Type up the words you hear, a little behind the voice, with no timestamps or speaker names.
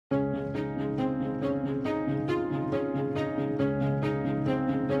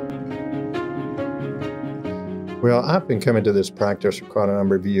Well, I've been coming to this practice for quite a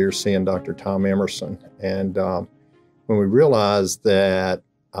number of years, seeing Dr. Tom Emerson. And when we realized that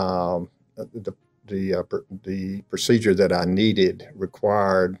the procedure that I needed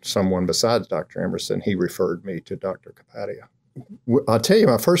required someone besides Dr. Emerson, he referred me to Dr. Kapadia. I'll tell you,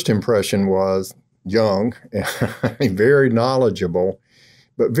 my first impression was young, very knowledgeable,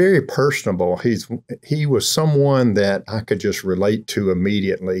 but very personable. He was someone that I could just relate to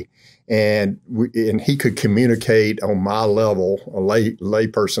immediately, and he could communicate on my level, a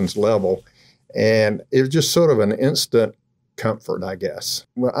layperson's level, and it was just sort of an instant comfort, I guess.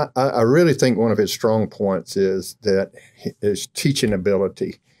 Well, I really think one of his strong points is that his teaching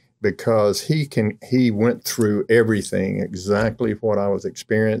ability, because he went through everything, exactly what I was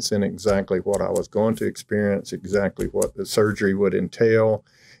experiencing, exactly what I was going to experience, exactly what the surgery would entail,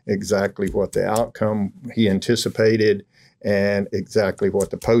 exactly what the outcome he anticipated, and exactly what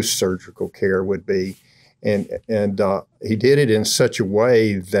the post-surgical care would be. And he did it in such a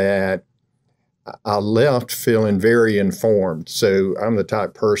way that I left feeling very informed. So I'm the type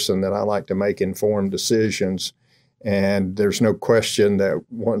of person that I like to make informed decisions. And there's no question that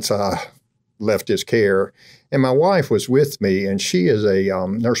once I left his care, and my wife was with me, and she is a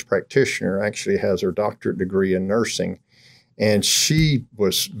nurse practitioner, actually has her doctorate degree in nursing. And she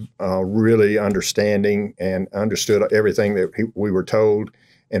was really understanding and understood everything that we were told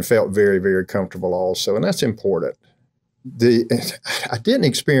and felt very, very comfortable also. And that's important. I didn't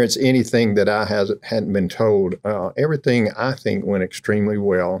experience anything that I hadn't been told. Everything, I think, went extremely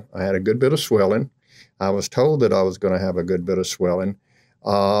well. I had a good bit of swelling. I was told that I was going to have a good bit of swelling.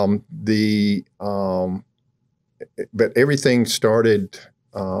 But everything started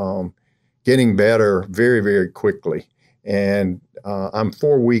getting better very, very quickly. And I'm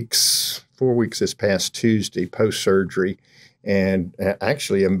 4 weeks this past Tuesday post-surgery, and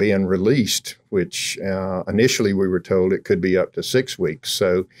actually I'm being released, which initially we were told it could be up to 6 weeks.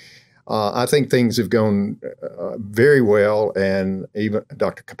 So I think things have gone very well, and even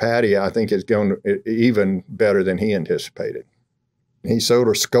Dr. Kapadia, I think, has gone even better than he anticipated. He sort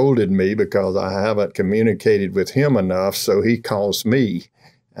of scolded me because I haven't communicated with him enough, so he calls me.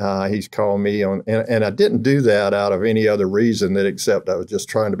 He's called me on, and I didn't do that out of any other reason that except I was just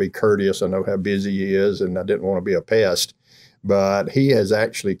trying to be courteous. I know how busy he is, and I didn't want to be a pest. But he has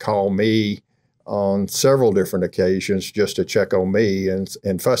actually called me on several different occasions just to check on me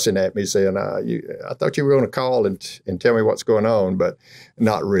and fussing at me, saying, I thought you were going to call and tell me what's going on, but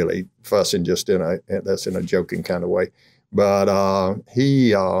not really fussing, just that's in a joking kind of way. But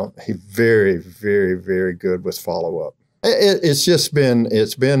he very, very, very good with follow-up. It's been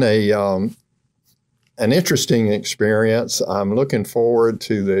an interesting experience. I'm looking forward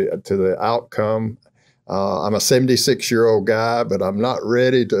to the outcome. I'm a 76-year-old guy, but I'm not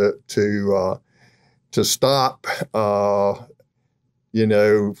ready to stop, loving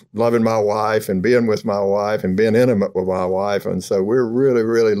my wife and being with my wife and being intimate with my wife. And so we're really,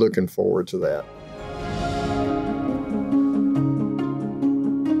 really looking forward to that.